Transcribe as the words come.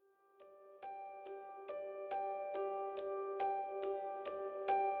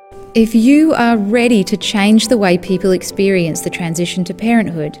If you are ready to change the way people experience the transition to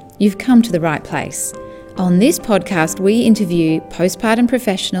parenthood, you've come to the right place. On this podcast, we interview postpartum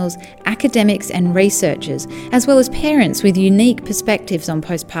professionals, academics and researchers, as well as parents with unique perspectives on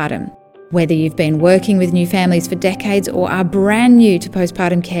postpartum. Whether you've been working with new families for decades or are brand new to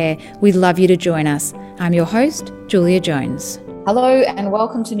postpartum care, we'd love you to join us. I'm your host, Julia Jones. Hello and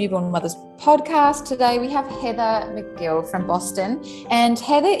welcome to Newborn Mothers podcast. Today we have Heather McGill from Boston, and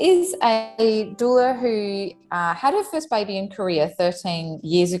Heather is a doula who had her first baby in Korea 13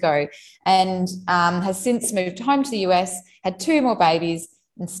 years ago and has since moved home to the US, had two more babies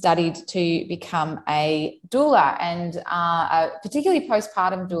and studied to become a doula, and particularly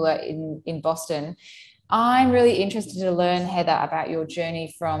postpartum doula in Boston. I'm really interested to learn, Heather, about your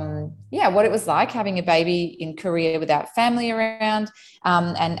journey from, what it was like having a baby in Korea without family around,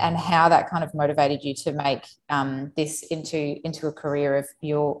 and how that kind of motivated you to make this into a career of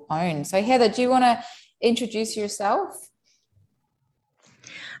your own. So, Heather, do you want to introduce yourself?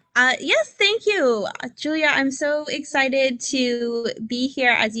 Yes, thank you, Julia. I'm so excited to be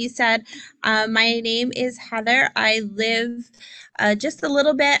here. As you said, my name is Heather. I live just a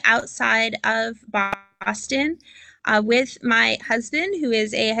little bit outside of Boston with my husband, who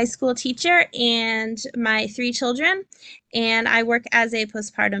is a high school teacher, and my three children, and I work as a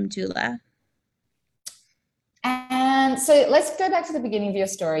postpartum doula. And so let's go back to the beginning of your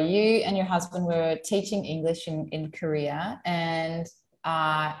story. You and your husband were teaching English in Korea, and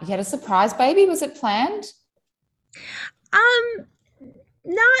you had a surprise baby. Was it planned? Um,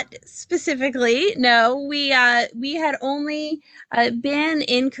 Not specifically. No, we had only been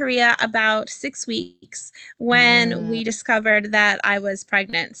in Korea about 6 weeks when Mm, we discovered that I was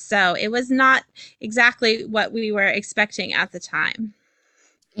pregnant. So it was not exactly what we were expecting at the time.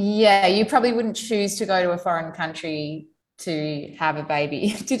 yeah, you probably wouldn't choose to go to a foreign country to have a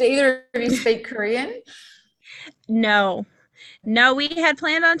baby. Did either of you speak Korean? No, no, we had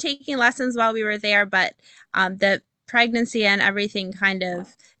planned on taking lessons while we were there, but the pregnancy and everything kind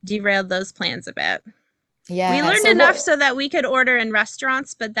of derailed those plans a bit. We Yeah. learned So enough what? so that we could order in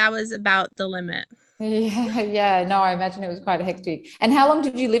restaurants, but that was about the limit. Yeah, yeah. No, I imagine it was quite hectic. And how long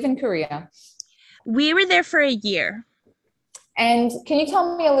did you live in Korea? We were there for a year. And can you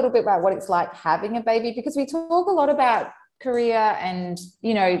tell me a little bit about what it's like having a baby? Because we talk a lot about Korea and,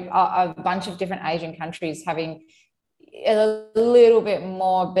 a bunch of different Asian countries having a little bit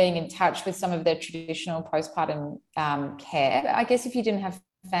more being in touch with some of their traditional postpartum care. I guess if you didn't have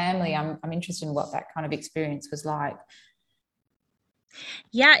family, I'm interested in what that kind of experience was like.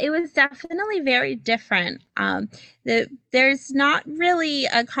 Yeah, it was definitely very different. There's not really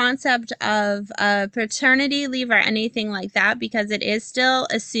a concept of paternity leave or anything like that because it is still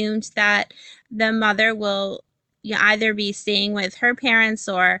assumed that the mother will either be staying with her parents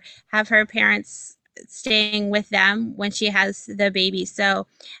or have her parents staying with them when she has the baby. So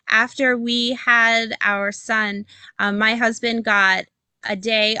after we had our son, my husband got a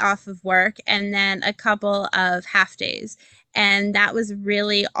day off of work and then a couple of half days. And that was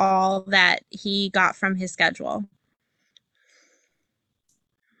really all that he got from his schedule.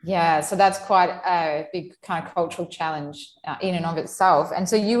 Yeah, so that's quite a big kind of cultural challenge in and of itself. And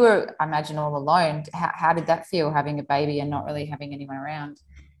so you were, I imagine, all alone. How did that feel having a baby and not really having anyone around?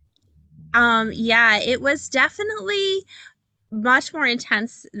 Yeah, it was definitely much more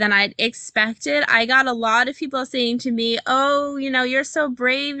intense than I'd expected. I got a lot of people saying to me, "Oh, you're so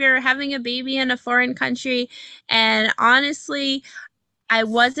brave. You're having a baby in a foreign country." And honestly, I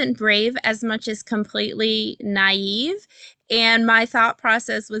wasn't brave as much as completely naive. And my thought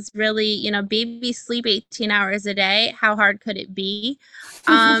process was really, baby sleep 18 hours a day. How hard could it be?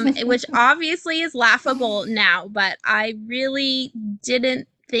 Which obviously is laughable now, but I really didn't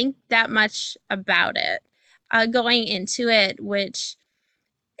think that much about it going into it, which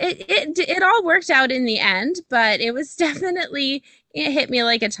it all worked out in the end, but it was definitely, it hit me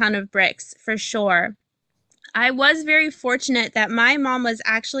like a ton of bricks for sure. I was very fortunate that my mom was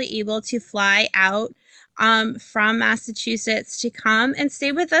actually able to fly out from Massachusetts to come and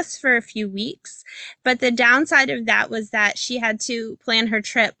stay with us for a few weeks. But the downside of that was that she had to plan her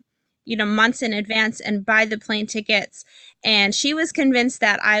trip, months in advance and buy the plane tickets. And she was convinced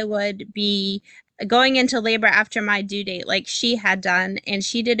that I would be going into labor after my due date, like she had done. And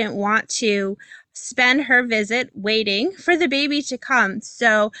she didn't want to spend her visit waiting for the baby to come.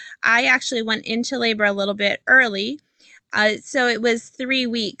 So I actually went into labor a little bit early. So it was 3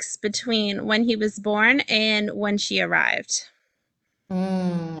 weeks between when he was born and when she arrived.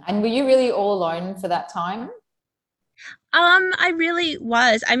 And were you really all alone for that time? I really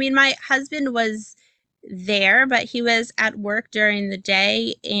was. I mean, my husband was there, but he was at work during the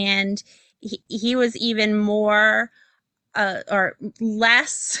day, and he was even more or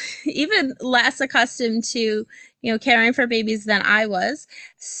less, even less accustomed to, caring for babies than I was.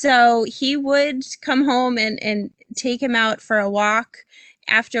 So he would come home and take him out for a walk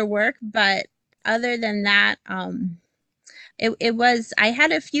after work. But other than that, it was, I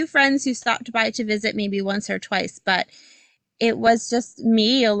had a few friends who stopped by to visit maybe once or twice, but it was just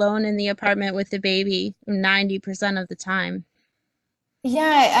me alone in the apartment with the baby 90% of the time.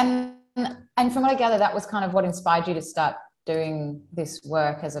 Yeah, and from what I gather, that was kind of what inspired you to start doing this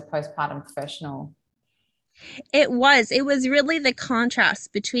work as a postpartum professional. It was really the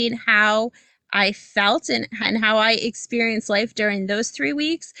contrast between how I felt and how I experienced life during those 3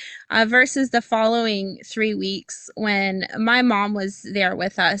 weeks versus the following 3 weeks when my mom was there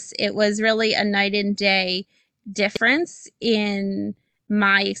with us. It was really a night and day difference in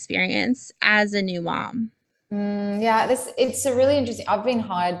my experience as a new mom. Yeah, this it's a really interesting. I've been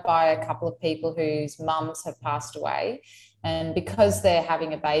hired by a couple of people whose mums have passed away, and because they're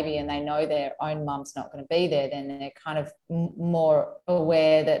having a baby and they know their own mum's not going to be there, then they're kind of more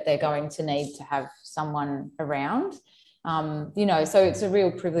aware that they're going to need to have someone around. So it's a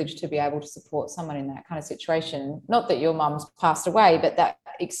real privilege to be able to support someone in that kind of situation. Not that your mum's passed away, but that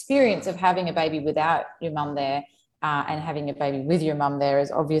experience of having a baby without your mum there, and having a baby with your mum there is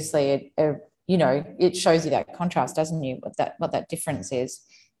obviously it shows you that contrast, doesn't you? What that difference is.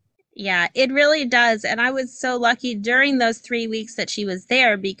 Yeah, it really does. And I was so lucky during those 3 weeks that she was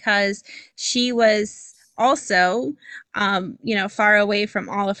there because she was also, far away from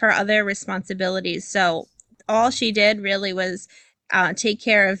all of her other responsibilities. So all she did really was take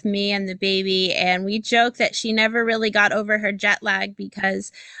care of me and the baby. And we joke that she never really got over her jet lag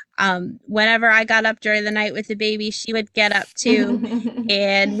because whenever I got up during the night with the baby, she would get up too.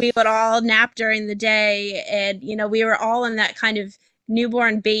 And we would all nap during the day. And, we were all in that kind of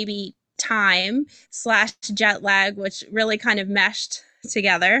newborn baby time slash jet lag, which really kind of meshed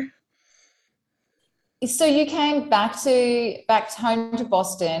together. So you came back home to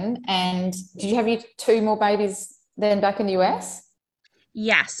Boston, and did you have your two more babies then back in the US?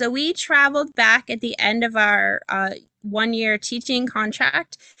 Yeah, so we traveled back at the end of our 1 year teaching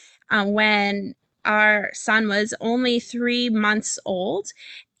contract when our son was only 3 months old.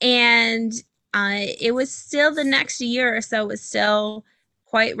 And it was still the next year or so was still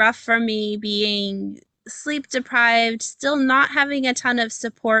quite rough for me being sleep deprived, still not having a ton of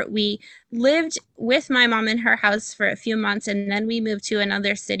support. We lived with my mom in her house for a few months and then we moved to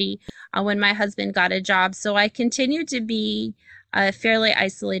another city when my husband got a job. So I continued to be fairly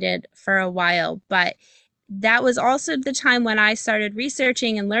isolated for a while. But that was also the time when I started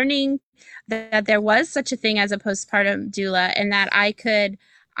researching and learning that there was such a thing as a postpartum doula and that I could,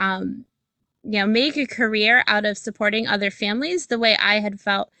 um, make a career out of supporting other families the way I had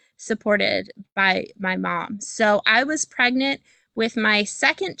felt supported by my mom. So I was pregnant with my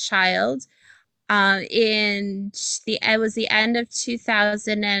second child in it was the end of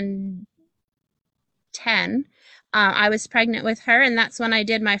 2010. I was pregnant with her, and that's when I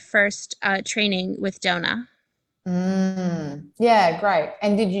did my first training with Dona. Yeah, great.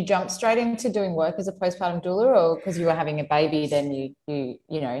 And did you jump straight into doing work as a postpartum doula, or because you were having a baby, then you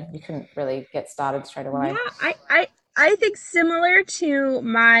couldn't really get started straight Yeah, away? I think similar to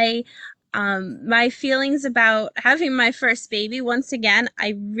my feelings about having my first baby. Once again,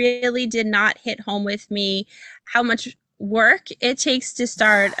 I really did not hit home with me how much work it takes to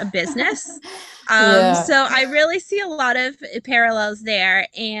start a business. Yeah. So I really see a lot of parallels there,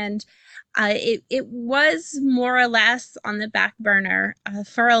 and it was more or less on the back burner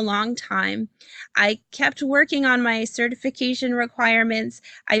for a long time. I kept working on my certification requirements.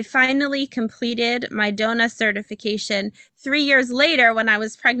 I finally completed my DONA certification 3 years later when I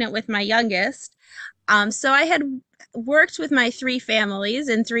was pregnant with my youngest. So I had worked with my three families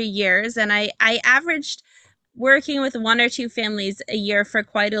in 3 years, and I averaged working with one or two families a year for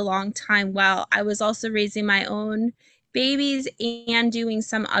quite a long time while I was also raising my own babies and doing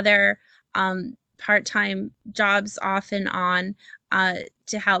some other part-time jobs off and on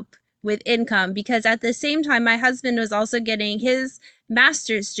to help with income because at the same time my husband was also getting his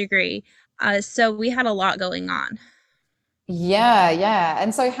master's degree, so we had a lot going on. Yeah, yeah.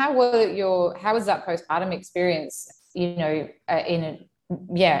 And so how was that postpartum experience, in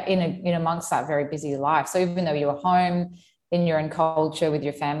amongst that very busy life? So even though you were home in your own culture with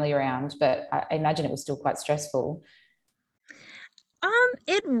your family around, but I imagine it was still quite stressful.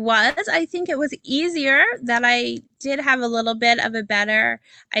 It was. I think it was easier that I did have a little bit of a better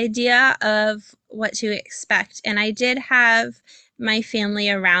idea of what to expect. And I did have my family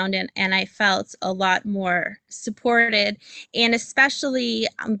around, and I felt a lot more supported. And especially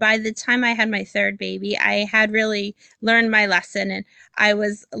by the time I had my third baby, I had really learned my lesson. And I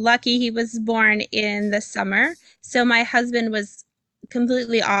was lucky he was born in the summer. So my husband was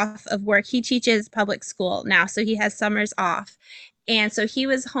completely off of work. He teaches public school now, so he has summers off. And so he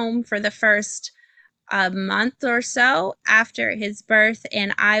was home for the first a month or so after his birth,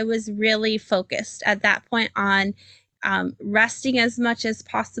 and I was really focused at that point on resting as much as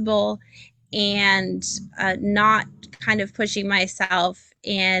possible and not kind of pushing myself.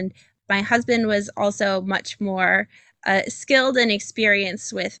 And my husband was also much more skilled and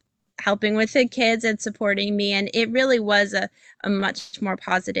experienced with helping with the kids and supporting me, and it really was a much more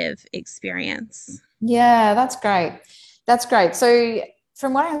positive experience. Yeah, that's great. That's great. So,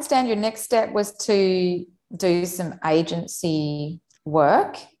 from what I understand, your next step was to do some agency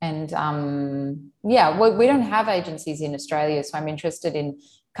work. And yeah, we don't have agencies in Australia. So, I'm interested in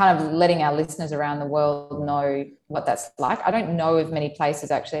kind of letting our listeners around the world know what that's like. I don't know of many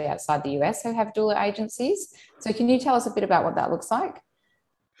places actually outside the US who have doula agencies. So, can you tell us a bit about what that looks like?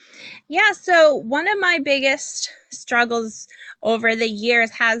 Yeah, so one of my biggest struggles over the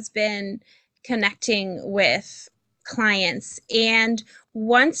years has been connecting with clients. And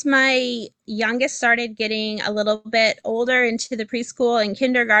once my youngest started getting a little bit older into the preschool and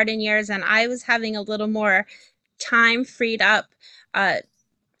kindergarten years, and I was having a little more time freed up, uh,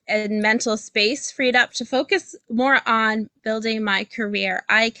 and mental space freed up to focus more on building my career,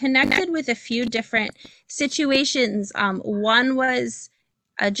 I connected with a few different situations. One was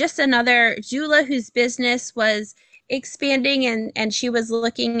just another doula whose business was expanding, and she was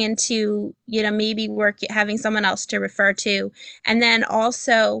looking into, you know, maybe having someone else to refer to. And then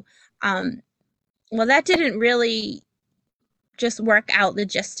also, well, that didn't really just work out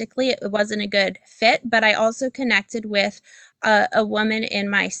logistically. It wasn't a good fit, but I also connected with a woman in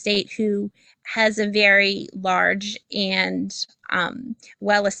my state who has a very large and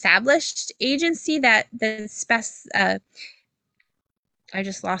well-established agency that I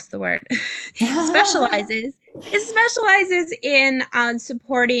just lost the word. specializes it specializes in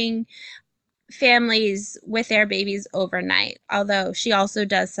supporting families with their babies overnight, although she also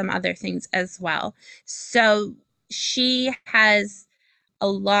does some other things as well. So she has a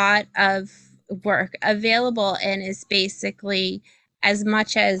lot of work available and is basically as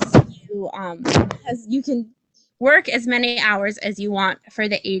much as you can work as many hours as you want for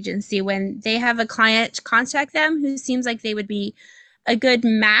the agency. When they have a client contact them who seems like they would be a good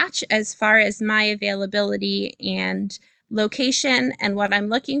match as far as my availability and location and what I'm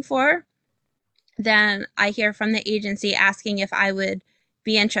looking for, then I hear from the agency asking if I would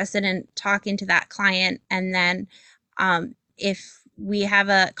be interested in talking to that client. And then if we have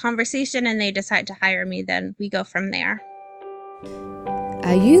a conversation and they decide to hire me, then we go from there.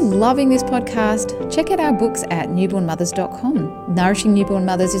 Are you loving this podcast? Check out our books at newbornmothers.com. Nourishing Newborn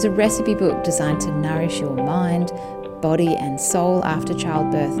Mothers is a recipe book designed to nourish your mind, body and soul after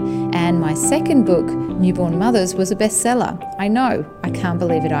childbirth. And my second book, Newborn Mothers, was a bestseller. I know, I can't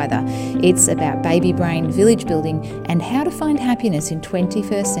believe it either. It's about baby brain, village building, and how to find happiness in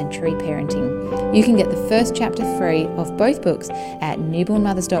 21st century parenting. You can get the first chapter free of both books at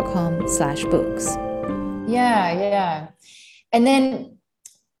newbornmothers.com/books. Yeah. And then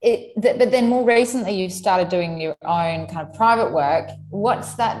but then more recently you've started doing your own kind of private work.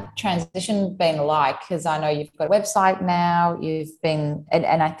 What's that transition been like? Because I know you've got a website now,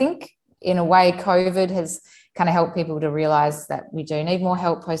 and I think in a way COVID has kind of helped people to realize that we do need more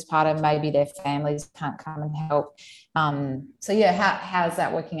help postpartum. Maybe their families can't come and help. So yeah, how's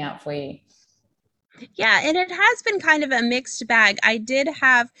that working out for you? Yeah, and it has been kind of a mixed bag. I did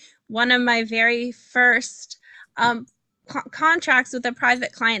have one of my very first contracts with a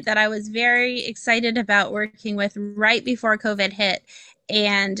private client that I was very excited about working with right before COVID hit.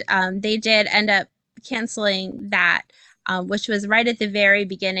 And they did end up canceling that, which was right at the very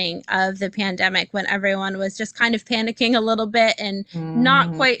beginning of the pandemic when everyone was just kind of panicking a little bit and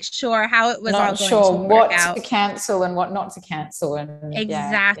not quite sure how it was all going to work out. What to cancel and what not to cancel. And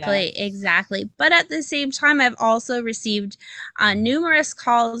Exactly. But at the same time, I've also received numerous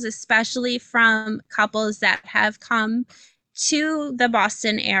calls, especially from couples that have come to the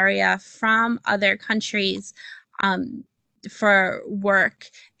Boston area from other countries for work.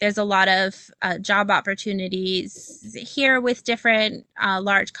 There's a lot of job opportunities here with different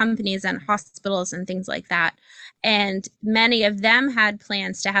large companies and hospitals and things like that. And many of them had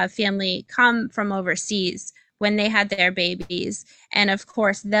plans to have family come from overseas when they had their babies. And of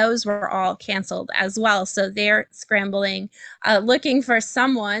course, those were all canceled as well. So they're scrambling, looking for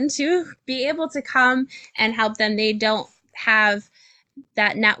someone to be able to come and help them. They don't have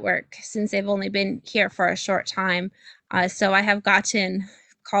that network since they've only been here for a short time. So I have gotten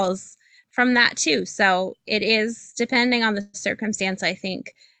calls from that too. So it is, depending on the circumstance, I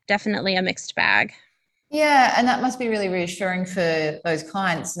think definitely a mixed bag. Yeah, and that must be really reassuring for those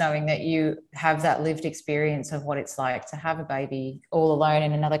clients, knowing that you have that lived experience of what it's like to have a baby all alone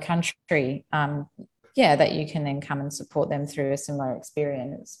in another country. Yeah, that you can then come and support them through a similar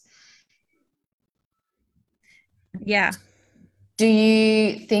experience. Yeah. Do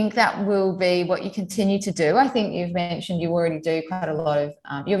you think that will be what you continue to do? I think you've mentioned you already do quite a lot of,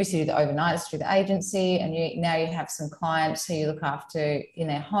 you obviously do the overnights through the agency, and now you have some clients who you look after in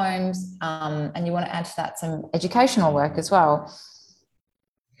their homes, and you want to add to that some educational work as well.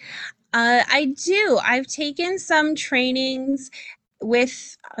 I do. I've taken some trainings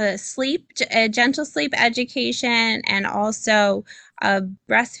with gentle sleep education, and also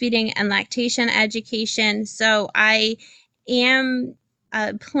breastfeeding and lactation education. So I am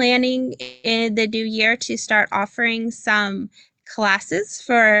planning in the new year to start offering some classes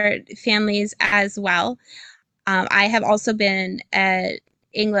for families as well. I have also been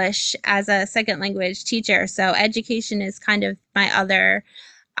English as a second language teacher, so education is kind of my other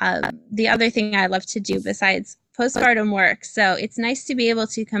the other thing I love to do besides postpartum work. So it's nice to be able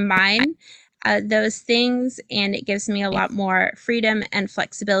to combine those things, and it gives me a lot more freedom and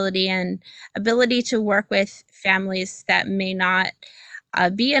flexibility and ability to work with families that may not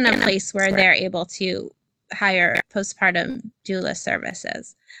be in a place where they're able to hire postpartum doula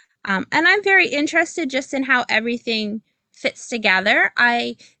services. And I'm very interested just in how everything fits together.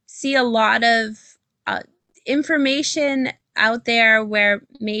 I see a lot of information out there where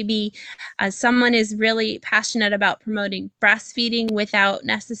maybe someone is really passionate about promoting breastfeeding without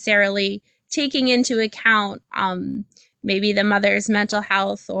necessarily taking into account maybe the mother's mental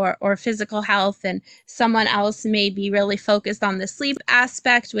health or physical health, and someone else may be really focused on the sleep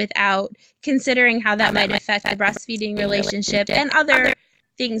aspect without considering how that might affect the breastfeeding relationship and other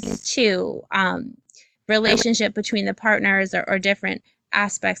things too, relationship between the partners, or different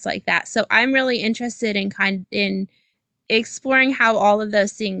aspects like that. So I'm really interested in exploring how all of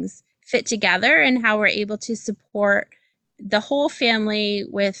those things fit together and how we're able to support the whole family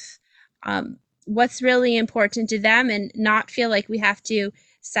with what's really important to them, and not feel like we have to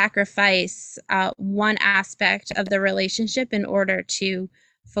sacrifice one aspect of the relationship in order to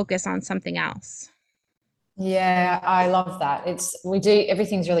focus on something else. Yeah, I love that. We do,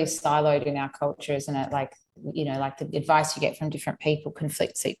 everything's really siloed in our culture, isn't it? Like, like the advice you get from different people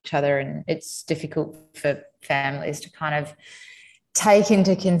conflicts each other, and it's difficult for families to kind of take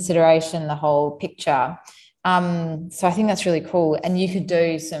into consideration the whole picture. So I think that's really cool. And you could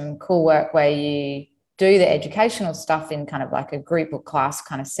do some cool work where you do the educational stuff in kind of like a group or class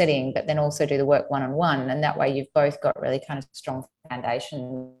kind of setting, but then also do the work one-on-one. And that way you've both got really kind of strong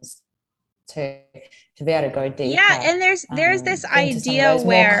foundations to be able to go Yeah, deeper and there's this into some of idea those more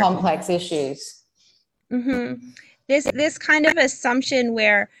where complex issues. this kind of assumption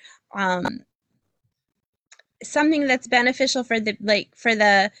where um, something that's beneficial for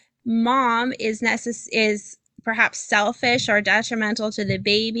the mom is perhaps selfish or detrimental to the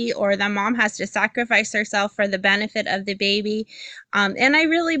baby, or the mom has to sacrifice herself for the benefit of the baby. And I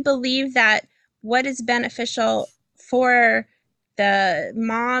really believe that what is beneficial for the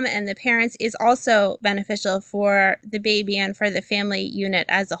mom and the parents is also beneficial for the baby and for the family unit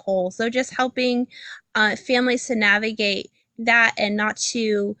as a whole. So just helping families to navigate that, and not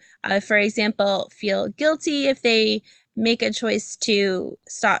to, for example, feel guilty if they make a choice to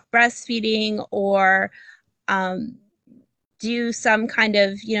stop breastfeeding, or um, do some kind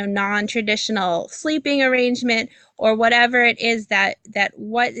of non-traditional sleeping arrangement, or whatever it is, that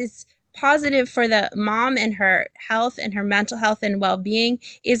what is positive for the mom and her health and her mental health and well-being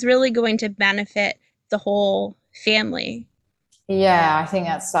is really going to benefit the whole family. Yeah, I think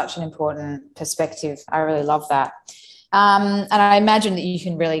that's such an important perspective. I really love that. And I imagine that you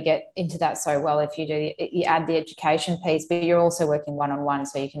can really get into that so well if you add the education piece, but you're also working one-on-one,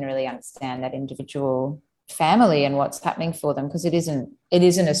 so you can really understand that individual family and what's happening for them, because it isn't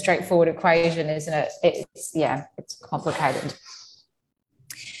a straightforward equation, isn't it? It's complicated.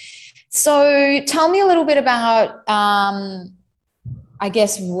 So tell me a little bit about, I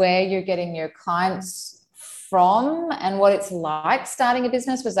guess, where you're getting your clients from and what it's like starting a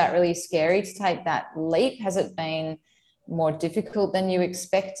business. Was that really scary to take that leap? Has it been more difficult than you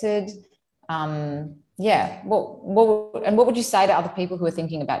expected? Yeah. What would you say to other people who are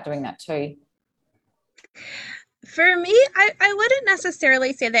thinking about doing that too? For me, I wouldn't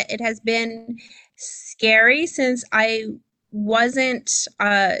necessarily say that it has been scary, since I wasn't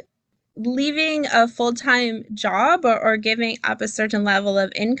leaving a full-time job or giving up a certain level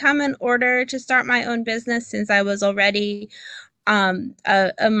of income in order to start my own business since I was already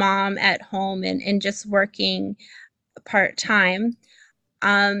a mom at home and just working part-time.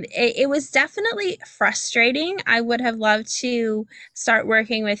 It was definitely frustrating. I would have loved to start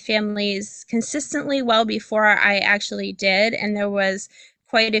working with families consistently well before I actually did, and there was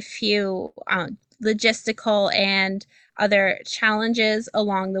quite a few logistical and other challenges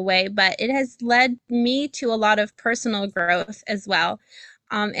along the way, but it has led me to a lot of personal growth as well.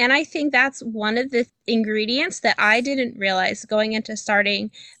 And I think that's one of the ingredients that I didn't realize going into starting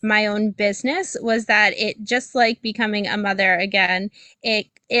my own business was that it, just like becoming a mother again,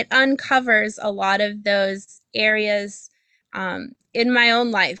 it uncovers a lot of those areas in my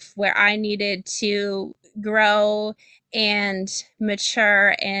own life where I needed to grow and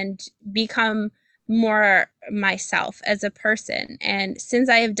mature and become more myself as a person. And since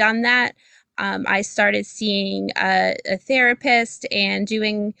I have done that, I started seeing a therapist and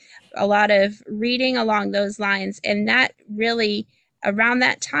doing a lot of reading along those lines. And that really, around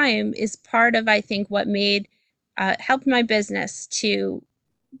that time, is part of, I think, what made helped my business to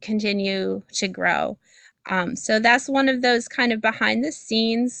continue to grow. So that's one of those kind of behind the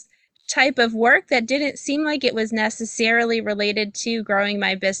scenes type of work that didn't seem like it was necessarily related to growing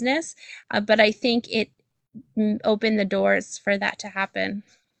my business, but I think it opened the doors for that to happen.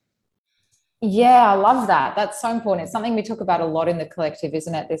 Yeah, I love that. That's so important. It's something we talk about a lot in the collective,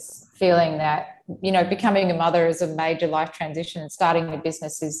 isn't it? This feeling that, becoming a mother is a major life transition, and starting a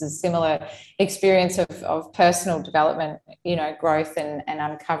business is a similar experience of personal development, growth and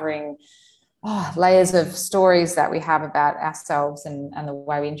uncovering layers of stories that we have about ourselves and the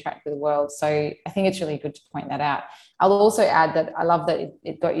way we interact with the world. So I think it's really good to point that out. I'll also add that I love that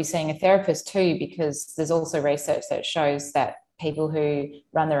it got you seeing a therapist too, because there's also research that shows that people who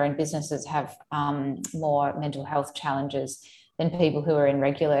run their own businesses have more mental health challenges than people who are in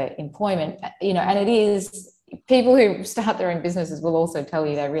regular employment. And it is, people who start their own businesses will also tell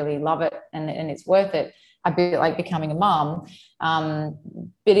you they really love it and it's worth it, a bit like becoming a mom.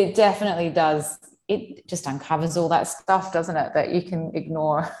 But it definitely does, it just uncovers all that stuff, doesn't it, that you can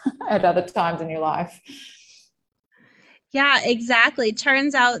ignore at other times in your life. Yeah, exactly.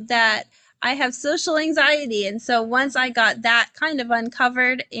 Turns out that I have social anxiety. And so once I got that kind of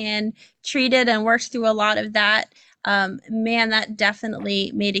uncovered and treated and worked through a lot of that, man, that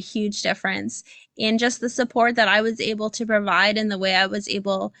definitely made a huge difference in just the support that I was able to provide and the way I was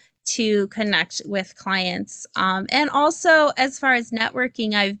able to connect with clients. And also, as far as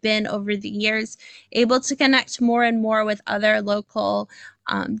networking, I've been over the years able to connect more and more with other local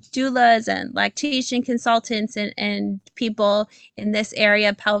doulas and lactation consultants and people in this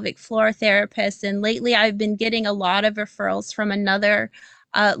area, pelvic floor therapists. And lately, I've been getting a lot of referrals from another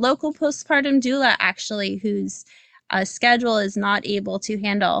local postpartum doula, actually, whose schedule is not able to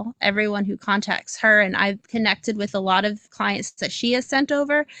handle everyone who contacts her. And I've connected with a lot of clients that she has sent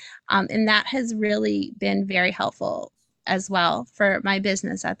over. And that has really been very helpful as well for my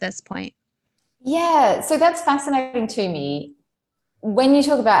business at this point. Yeah, so that's fascinating to me. When you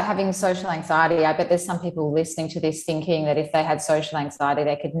talk about having social anxiety, I bet there's some people listening to this thinking that if they had social anxiety,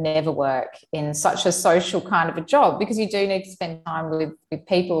 they could never work in such a social kind of a job, because you do need to spend time with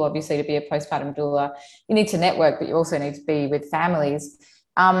people, obviously, to be a postpartum doula. You need to network, but you also need to be with families.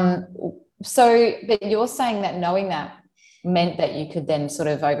 But you're saying that knowing that meant that you could then sort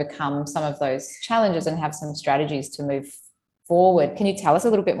of overcome some of those challenges and have some strategies to move forward. Can you tell us a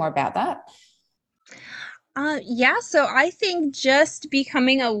little bit more about that? Yeah, so I think just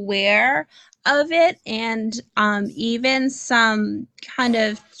becoming aware of it and even some kind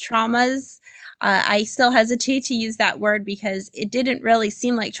of traumas. I still hesitate to use that word because it didn't really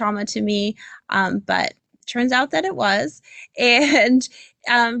seem like trauma to me, but turns out that it was. And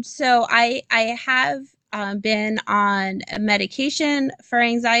so I have been on medication for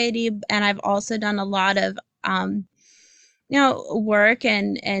anxiety, and I've also done a lot of work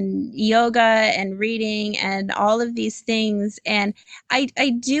and yoga and reading and all of these things. And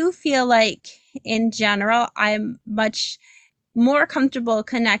I do feel like in general I'm much more comfortable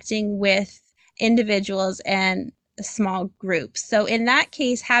connecting with individuals and small groups. So in that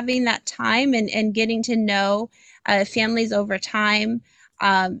case, having that time and getting to know families over time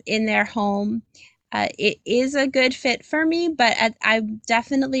in their home, it is a good fit for me, but I've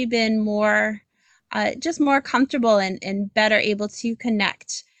definitely been more just more comfortable and better able to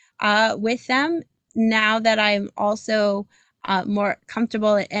connect with them now that I'm also more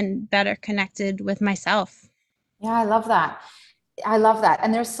comfortable and better connected with myself. Yeah, I love that. I love that.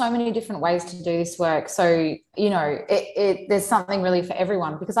 And there's so many different ways to do this work. So, there's something really for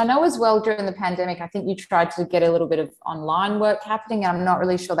everyone, because I know as well during the pandemic, I think you tried to get a little bit of online work happening, and I'm not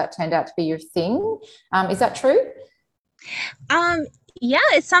really sure that turned out to be your thing. Is that true? Yeah,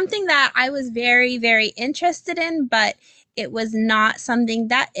 it's something that I was very, very interested in, but it was not something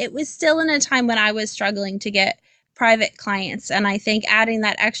that it was still in a time when I was struggling to get private clients. And I think adding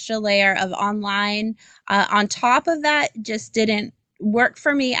that extra layer of online on top of that just didn't work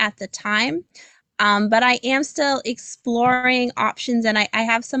for me at the time. But I am still exploring options, and I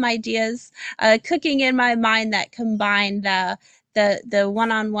have some ideas cooking in my mind that combine the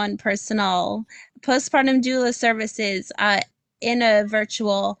one-on-one personal postpartum doula services in a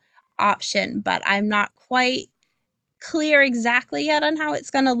virtual option. But I'm not quite clear exactly yet on how it's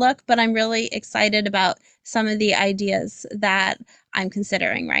going to look, but I'm really excited about some of the ideas that I'm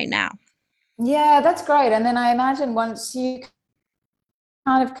considering right now. Yeah, that's great. And then I imagine once you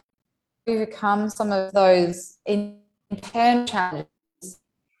kind of overcome some of those internal challenges,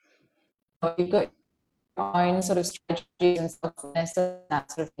 you've got your own sort of strategies and self-awareness and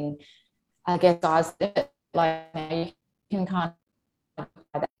that sort of thing. I guess like now you can kind of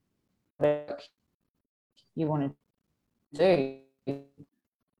apply that work you want to do. Can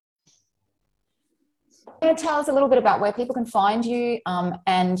you tell us a little bit about where people can find you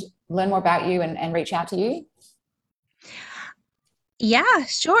and learn more about you and reach out to you? Yeah,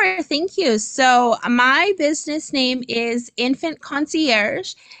 sure. Thank you. So my business name is Infant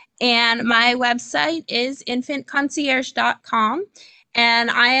Concierge, and my website is infantconcierge.com.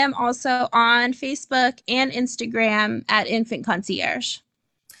 And I am also on Facebook and Instagram at Infant Concierge.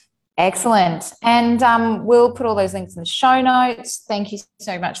 Excellent. And we'll put all those links in the show notes. Thank you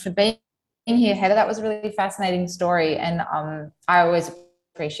so much for being here, Heather. That was a really fascinating story. And I always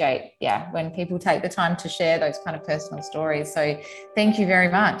appreciate, when people take the time to share those kind of personal stories. So thank you very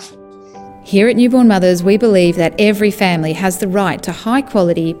much. Here at Newborn Mothers, we believe that every family has the right to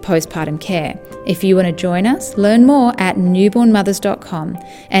high-quality postpartum care. If you want to join us, learn more at newbornmothers.com.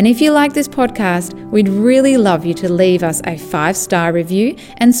 And if you like this podcast, we'd really love you to leave us a 5-star review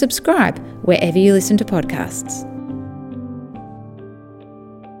and subscribe wherever you listen to podcasts.